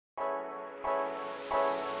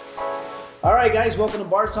All right, guys, welcome to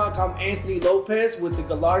Bar Talk. I'm Anthony Lopez with the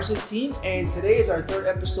Galarza team, and today is our third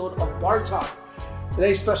episode of Bar Talk.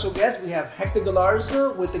 Today's special guest, we have Hector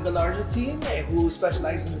Galarza with the Galarza team, who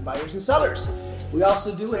specializes in buyers and sellers. We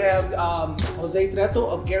also do have Jose Treto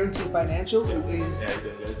of Guarantee Financial, who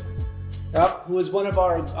is one of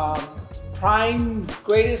our prime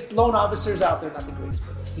greatest loan officers out there. Not the greatest,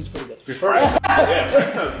 but he's pretty good. Prime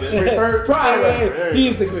sounds good. Prime, he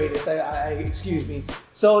is the greatest. Excuse me.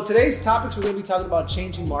 So today's topics, we're going to be talking about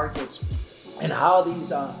changing markets and how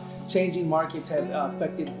these changing markets have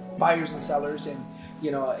affected buyers and sellers, and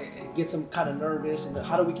it gets them kind of nervous, and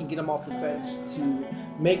how do we can get them off the fence to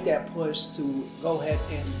make that push to go ahead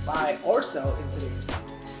and buy or sell in today's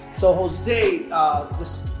market. So Jose,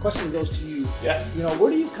 this question goes to you. Yeah.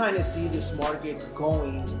 Where do you kind of see this market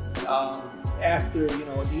going after,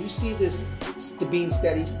 do you see this being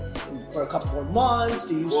steady for a couple more months?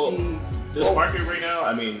 Do you see this market right now?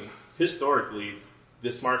 I mean, historically,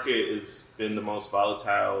 this market has been the most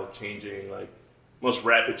volatile, most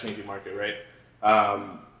rapid changing market, right?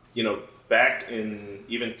 Back in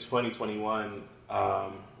even 2021,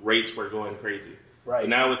 rates were going crazy. Right. But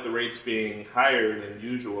now with the rates being higher than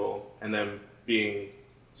usual and them being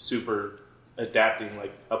super adapting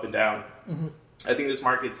like up and down, mm-hmm. I think this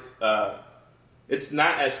market's it's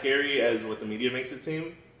not as scary as what the media makes it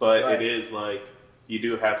seem, but right. It is like you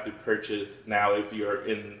do have to purchase now if you're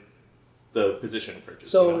in the position to purchase.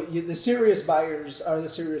 So the serious buyers are the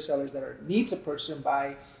serious sellers that need to purchase and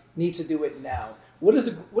buy, need to do it now. What is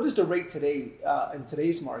the rate today in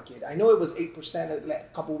today's market? I know it was 8% a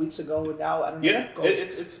couple weeks ago, and now I don't know. Yeah,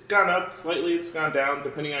 it's gone up slightly. It's gone down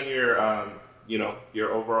depending on your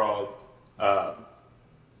your overall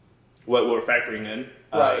what we're factoring in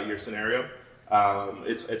right. Your scenario.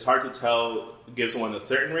 It's hard to tell, give someone a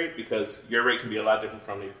certain rate because your rate can be a lot different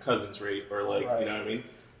from your cousin's rate or right. You know what I mean.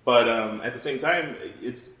 But at the same time,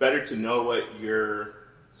 it's better to know what your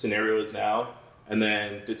scenario is now, and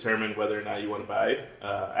then determine whether or not you want to buy it.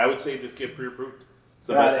 I would say just get pre-approved. It's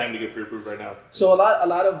the best time to get pre-approved right now. So a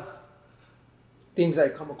lot of things I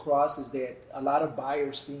come across is that a lot of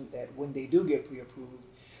buyers think that when they do get pre-approved,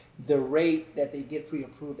 the rate that they get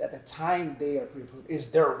pre-approved at the time they are pre-approved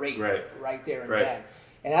is their rate right there and then.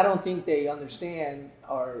 And I don't think they understand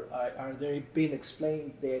or are they being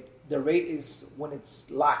explained that the rate is when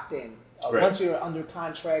it's locked in. Once you're under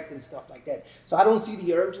contract and stuff like that. So I don't see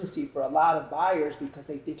the urgency for a lot of buyers because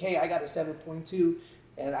they think, hey, I got a 7.2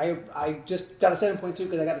 and I just got a 7.2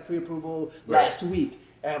 because I got a pre-approval last week.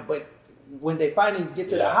 But when they finally get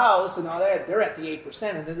to the house and all that, they're at the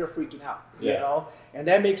 8% and then they're freaking out, and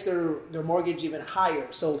that makes their mortgage even higher.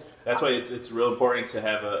 So that's why it's real important to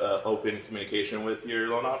have a open communication with your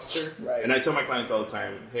loan officer. Right. And I tell my clients all the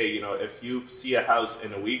time, hey, if you see a house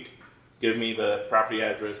in a week, give me the property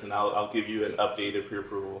address and I'll give you an updated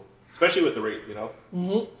pre-approval, especially with the rate,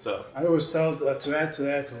 Mm-hmm. So I always tell, to add to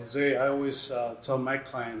that, Jose, I always tell my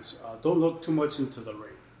clients, don't look too much into the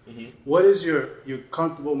rate. Mm-hmm. What is your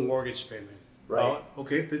comfortable mortgage payment? Right.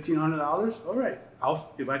 Okay, $1,500. All right.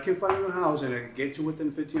 If I can find you a house and I can get you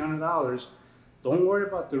within $1,500, don't worry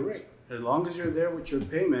about the rate. As long as you're there with your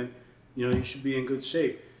payment, you should be in good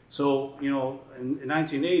shape. So, in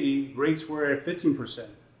 1980, rates were at 15%,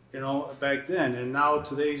 back then. And now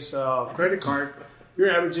today's credit card, you're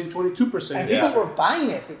averaging 22%. And people were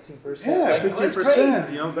buying at 15%. Yeah,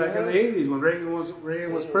 15%. Back in the 80s when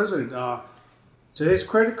Reagan was president. Today's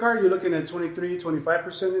credit card, you're looking at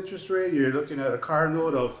 25% interest rate. You're looking at a car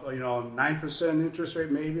note of 9% interest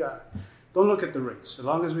rate maybe. Don't look at the rates. As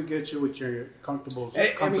long as we get you with your comfortable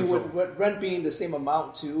zone. With rent being the same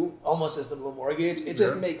amount too, almost as the mortgage, it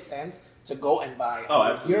just makes sense to go and buy. Oh,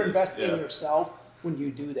 absolutely. You're investing in yourself when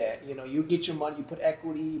you do that. You get your money, you put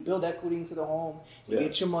equity, you build equity into the home, you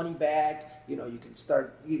get your money back. You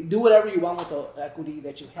can do whatever you want with the equity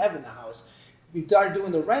that you have in the house. If you start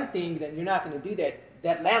doing the rent thing, then you're not going to do that.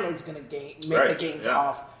 That landlord's going to make the gains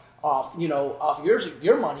off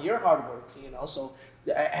your money, your hard work. So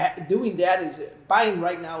doing that is buying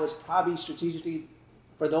right now is probably strategically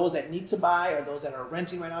for those that need to buy or those that are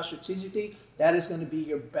renting right now strategically. That is going to be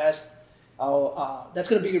your best. That's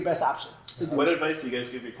going to be your best option. What advice do you guys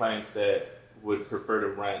give your clients that would prefer to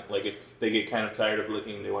rent? Like if they get kind of tired of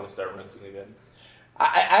looking, they want to start renting again.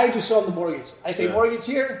 I just show them the mortgage. I say mortgage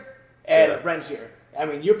here and rent here. I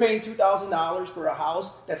mean, you're paying $2,000 for a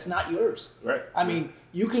house that's not yours. Right. I mean,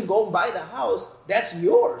 you can go and buy the house that's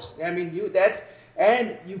yours. I mean,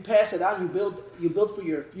 and you pass it on. You build for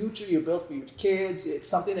your future. You build for your kids. It's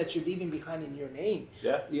something that you're leaving behind in your name.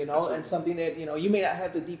 Yeah. Absolutely. And something that you may not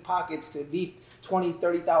have the deep pockets to leave $20,000,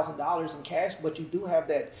 $30,000 in cash, but you do have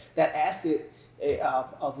that asset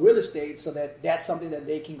of real estate, so that's something that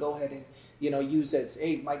they can go ahead and use as,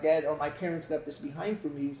 hey, my dad or my parents left this behind for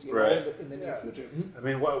me, in the near future. Mm-hmm. I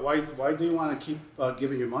mean, why do you want to keep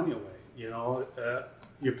giving your money away?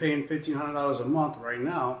 You're paying $1,500 a month right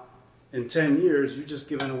now. In 10 years, you're just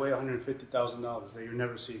giving away $150,000 that you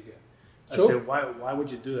never see again. Sure. I said, why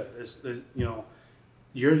would you do that?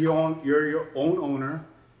 You're your own owner.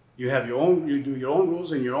 You have you do your own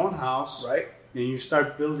rules in your own house, right? And you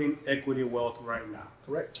start building equity wealth right now.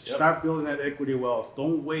 Correct. Yep. Start building that equity wealth.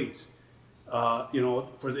 Don't wait, for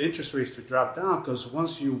the interest rates to drop down, because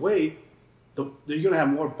once you wait, you're going to have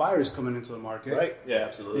more buyers coming into the market. Right. Yeah,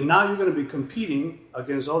 absolutely. And now you're going to be competing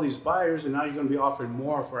against all these buyers, and now you're going to be offering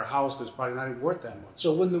more for a house that's probably not even worth that much.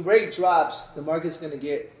 So when the rate drops, the market's going to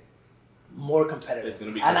get more competitive. It's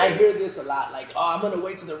going to be and I hear this a lot, like, I'm going to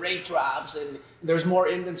wait till the rate drops and there's more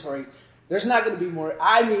inventory. There's not going to be more.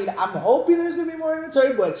 I mean, I'm hoping there's going to be more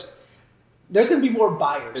inventory, but there's going to be more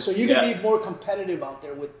buyers. So you're going to be more competitive out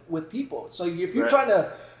there with people. So if you're trying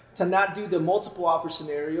to not do the multiple offer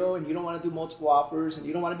scenario, and you don't want to do multiple offers, and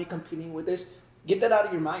you don't want to be competing with this, get that out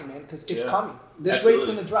of your mind, man, because it's coming. This rate's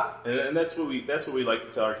going to drop. And that's what we like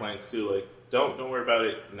to tell our clients too. Like, don't worry about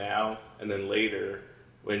it now, and then later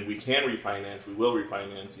when we can refinance, we will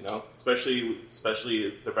refinance. Especially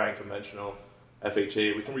if they're buying conventional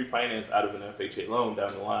FHA, we can refinance out of an FHA loan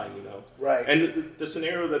down the line. Right. And the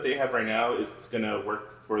scenario that they have right now is going to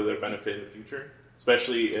work for their benefit in the future,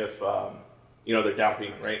 especially if their down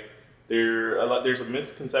payment, right? There's a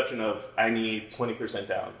misconception of, I need 20%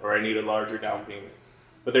 down, or I need a larger down payment.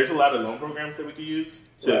 But there's a lot of loan programs that we could use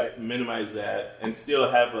to minimize that and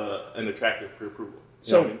still have an attractive pre-approval.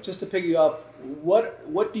 So just to pick you up,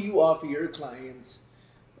 what do you offer your clients?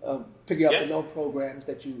 Picking up the loan programs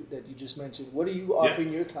that you just mentioned. What are you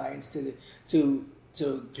offering your clients to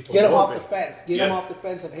get them off the fence? Get them off the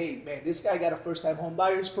fence of, hey, man, this guy got a first-time home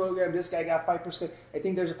buyers program. This guy got 5%. I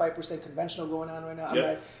think there's a 5% conventional going on right now.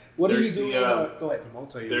 Yep. What are you doing? Go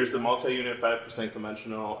ahead. There's the multi-unit 5%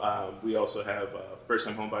 conventional. We also have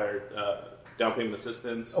first-time home buyer down payment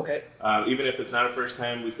assistance. Okay. Even if it's not a first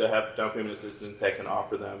time, we still have down payment assistance that can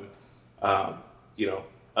offer them,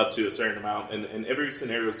 up to a certain amount. And every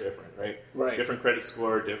scenario is different, right? Right. Different credit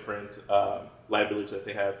score, different liabilities that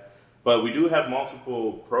they have. But we do have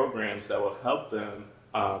multiple programs that will help them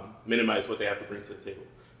minimize what they have to bring to the table.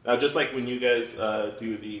 Now, just like when you guys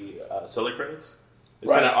do the seller credits,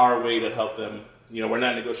 it's kind of our way to help them. We're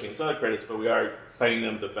not negotiating seller credits, but we are finding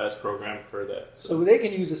them the best program for that. So they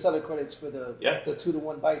can use the seller credits for the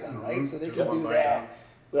 2-to-1 buy down, right? So they can do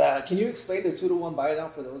that. Can you explain the 2-to-1 buy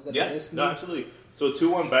down for those that are listening? No, absolutely. So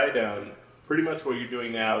 2-1 buy down, pretty much what you're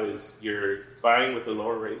doing now is you're buying with a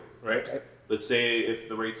lower rate, right? Okay. Let's say if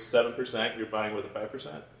the rate's 7%, you're buying with a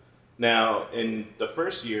 5%. Now, in the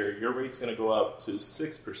first year, your rate's going to go up to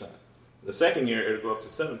 6%. The second year, it'll go up to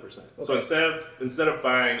 7%. Okay. So instead of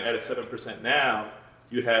buying at a 7% now,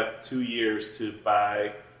 you have 2 years to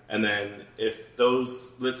buy, and then if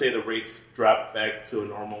let's say the rates drop back to a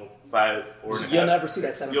normal 5 or you'll never see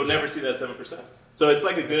that 7%. You'll never see that 7%. So it's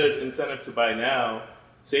like a good incentive to buy now.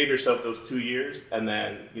 Save yourself those 2 years, and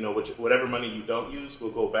then whatever money you don't use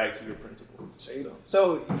will go back to your principal.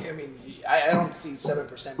 So I mean, I don't see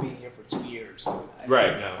 7% being here for 2 years.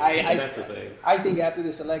 Right. No, that's the thing. I think after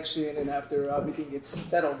this election and after everything gets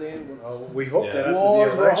settled in, we hope that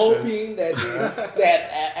we're hoping that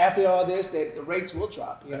that after all this, that the rates will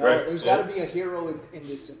drop. There's got to be a hero in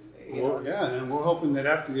this. And we're hoping that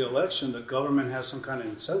after the election, the government has some kind of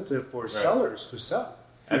incentive for sellers to sell.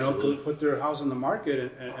 To put their house on the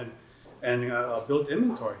market and build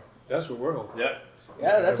inventory. That's what we're hoping.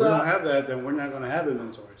 That's if we don't have that, then we're not going to have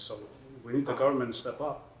inventory. So we need the government to step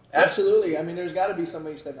up. Absolutely. I mean, there's got to be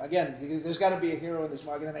somebody step again. There's got to be a hero in this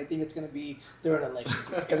market, and I think it's going to be during elections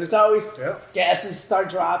because it's always gases start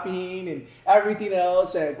dropping and everything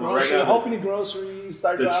else. And hoping the groceries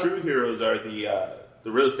start dropping. The true heroes are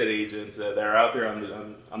the real estate agents that are out there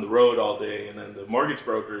on the road all day, and then the mortgage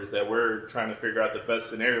brokers that we're trying to figure out the best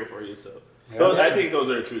scenario for you. So I think those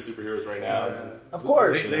are true superheroes right now. Of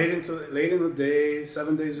course. Late in the day,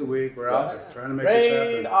 7 days a week, we're out there trying to make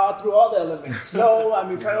this happen. Through all the elements. Snow, I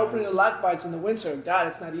mean, try opening the lockbox in the winter. God,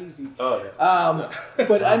 it's not easy. Oh, yeah.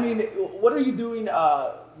 But I mean, what are you doing,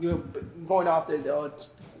 going off there,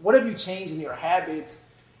 what have you changed in your habits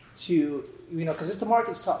to, because the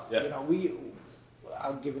market's tough.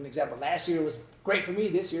 I'll give an example. Last year was great for me.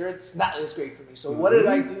 This year, it's not as great for me. So what did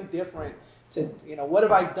I do different what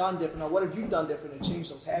have I done different, or what have you done different to change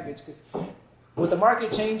those habits? Because with the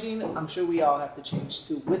market changing, I'm sure we all have to change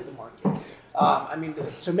too with the market. I mean,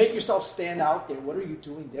 to make yourself stand out there, what are you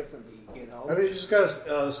doing differently? You know, I mean, you just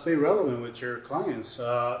gotta stay relevant with your clients.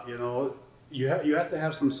 You know, you have to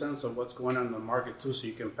have some sense of what's going on in the market too, so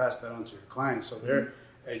you can pass that on to your clients, so they're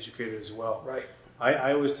educated as well. right?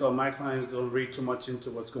 I always tell my clients, don't read too much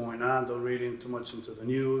into what's going on. Don't read too much into the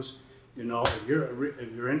news. You know, if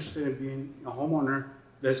you're interested in being a homeowner,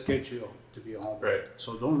 let's get you to be a homeowner. Right.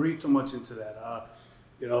 So don't read too much into that.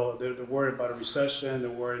 You know, they're worried about a recession.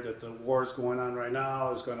 They're worried that the war is going on right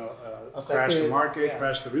now is going to crash the market,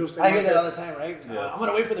 crash the real estate I market. hear that all the time, right? Yeah. I'm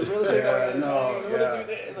gonna wait for the real estate market. No, I'm gonna do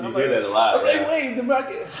this. And You I'm hear like, that a lot. I'm like, wait, the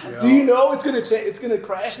market. Yeah. Do you know it's gonna change? It's gonna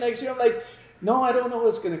crash next year. I'm like, no, I don't know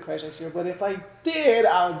it's gonna crash next year. But if I did,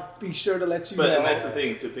 I'll be sure to let you know. And that's the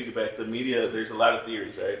thing, to piggyback, the media, there's a lot of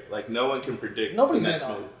theories, right? Like, no one can predict Nobody's the next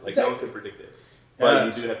gonna know. move. Like, Exactly. no one can predict it. But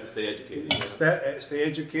Yes. you do have to stay educated. You know? Stay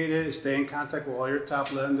educated. Stay in contact with all your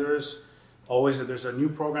top lenders. Always, if there's a new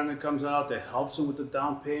program that comes out that helps them with the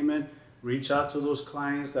down payment, reach out to those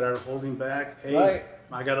clients that are holding back. Hey, Right.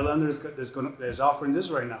 I got a lender that's offering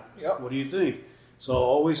this right now. Yep. What do you think? So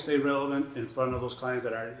always stay relevant in front of those clients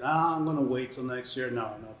that are, I'm going to wait till next year.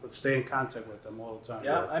 No, but stay in contact with them all the time.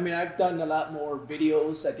 Yeah, I mean, I've done a lot more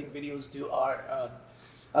videos. I think videos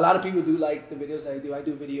a lot of people do like the videos that I do. I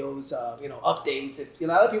do videos, updates. A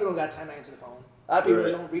lot of people don't got time to answer the phone. A lot of people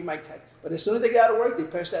Right. don't read my text. But as soon as they get out of work, they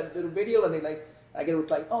press that little video and I get a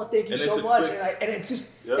reply, oh, thank you And so it's a much. quick- And it's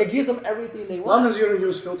just, Yep. it gives them everything they As long want. as you don't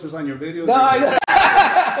use filters on your videos. No, I you don't.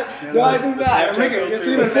 know, No, I do the not. Snapchat just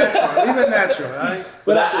leave it natural. Leave it natural, right?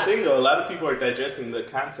 But that's the thing, though. A lot of people are digesting the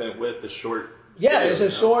content with the short. Yeah, videos, it's a you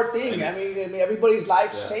know? short thing. And I it's- mean, everybody's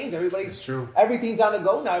life's Yeah. changed. It's true. Everything's on the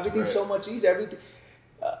go now. Everything's Right. so much easier. Everything,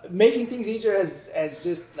 making things easier as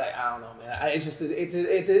just like, I don't know, man.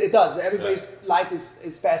 It does. Everybody's life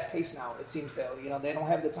is fast paced now. It seems though. They don't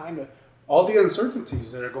have the time to. All the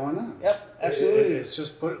uncertainties that are going on. Yep, absolutely. It's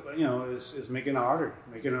just it's making it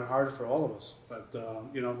harder for all of us. But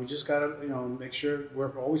we just gotta make sure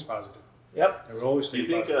we're always positive. Yep. And we're always Do you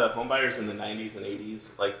thinking think positive. home buyers in the 90s and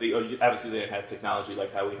 80s, like obviously they didn't have technology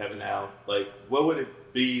like how we have it now. Like, what would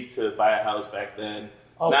it be to buy a house back then?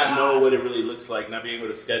 Oh, not God. know what it really looks like, not being able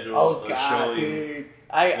to schedule Oh a God, showing. dude.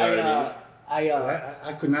 I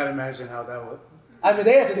could not imagine how that would. I mean,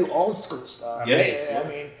 they had to do old school stuff. Yeah.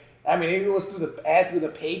 I mean, it was through the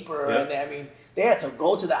paper, Yeah. and I mean, they had to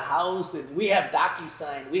go to the house, and we have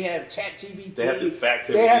DocuSign, we have ChatGPT. They have to fax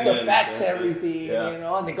They have everything to in. fax Yeah. everything, Yeah.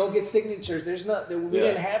 and they go get signatures. We Yeah.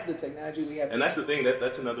 didn't have the technology we have. And that's the thing,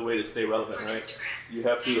 that's another way to stay relevant, right? You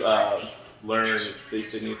have to learn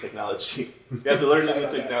the new technology. You have to learn the new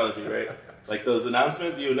technology, right? Like those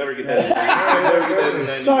announcements, you would never get that. You would never get that in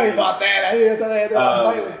 90s. Sorry about that. I thought I had that on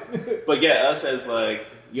silent. But yeah, us as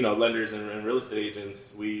lenders and real estate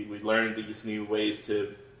agents, we learned these new ways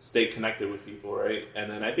to stay connected with people, right? And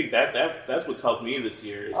then I think that's what's helped me this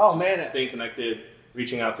year is Oh, just man. staying connected,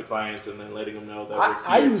 reaching out to clients, and then letting them know that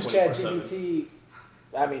I we're here use 24/7. ChatGPT.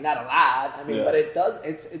 I mean, not a lot. I mean, Yeah. but it does.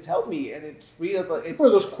 It's helped me, and it's free up. It's For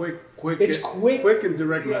those quick and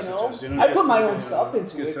direct you know? messages. I just put my to, own stuff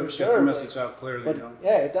into it, for Get sure, the message out clearly. but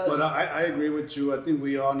yeah, it does. But I agree with you. I think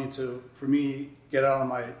we all need to, for me, get out of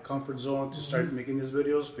my comfort zone to start making these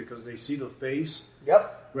videos because they see the face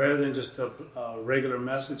Yep. rather than just a regular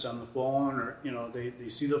message on the phone, or they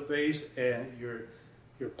see the face and you're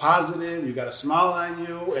positive. You got a smile on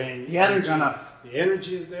you, and The energy. the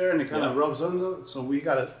energy's there, and it kind of Yeah. rubs on them. So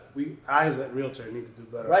I as that realtor need to do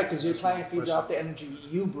better. Right, because your client feeds off the energy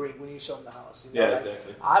you bring when you show them the house. Yeah, like,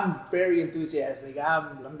 exactly. I'm very enthusiastic.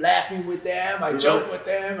 I'm laughing with them. I joke with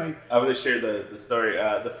them. I'm going to share the story.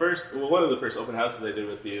 One of the first open houses I did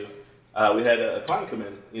with you, we had a client come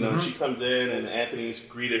in. And she comes in, and Anthony's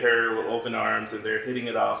greeted her with open arms, and they're hitting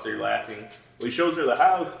it off. They're laughing. Well, he shows her the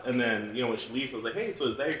house, and then when she leaves, I was like, "Hey, so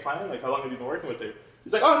is that your client? Like, how long have you been working with her?"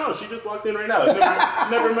 She's like, "Oh no, she just walked in right now.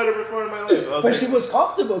 I've never met her before in my life." I was But like, she was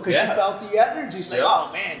comfortable because she Yeah. felt the energy. She's like, Yeah.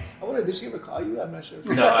 "Oh man, I wonder, did she ever call you? I'm not sure."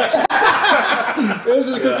 "No, actually."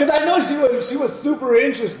 Because I know she was super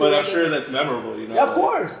interested. But I'm in it. sure that's memorable, Yeah, of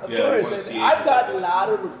course, Yeah, you wanna course. see And it. I've got a lot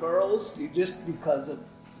of referrals just because of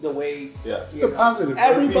the way. Yeah. you The know, positive,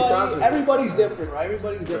 being positive. Everybody's different, right?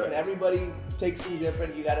 Everybody's different. Right. Everybody takes things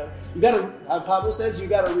different. You gotta. Pablo says you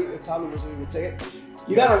gotta read. If Pablo was would say it.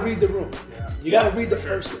 You gotta read the room. Yeah. You gotta Yeah, read the for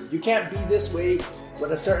sure. person. You can't be this way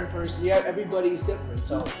with a certain person. Yeah, everybody's different.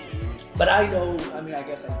 So, but I know. I mean, I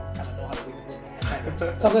guess I kind of know how to read the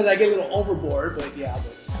room. Sometimes I get a little overboard, but yeah.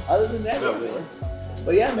 But other than that, No, it really. works.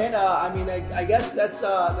 But yeah, man. I guess that's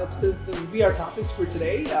be our topics for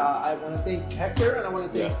today. I want to thank Hector and I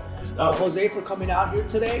want to thank Jose for coming out here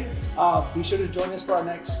today. Be sure to join us for our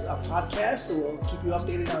next podcast. So we'll keep you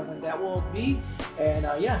updated on when that will be. And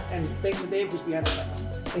and thanks to Dave who's behind the camera.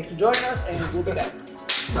 Thanks for joining us, and we'll be back.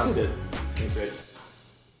 Sounds good. Thanks, guys.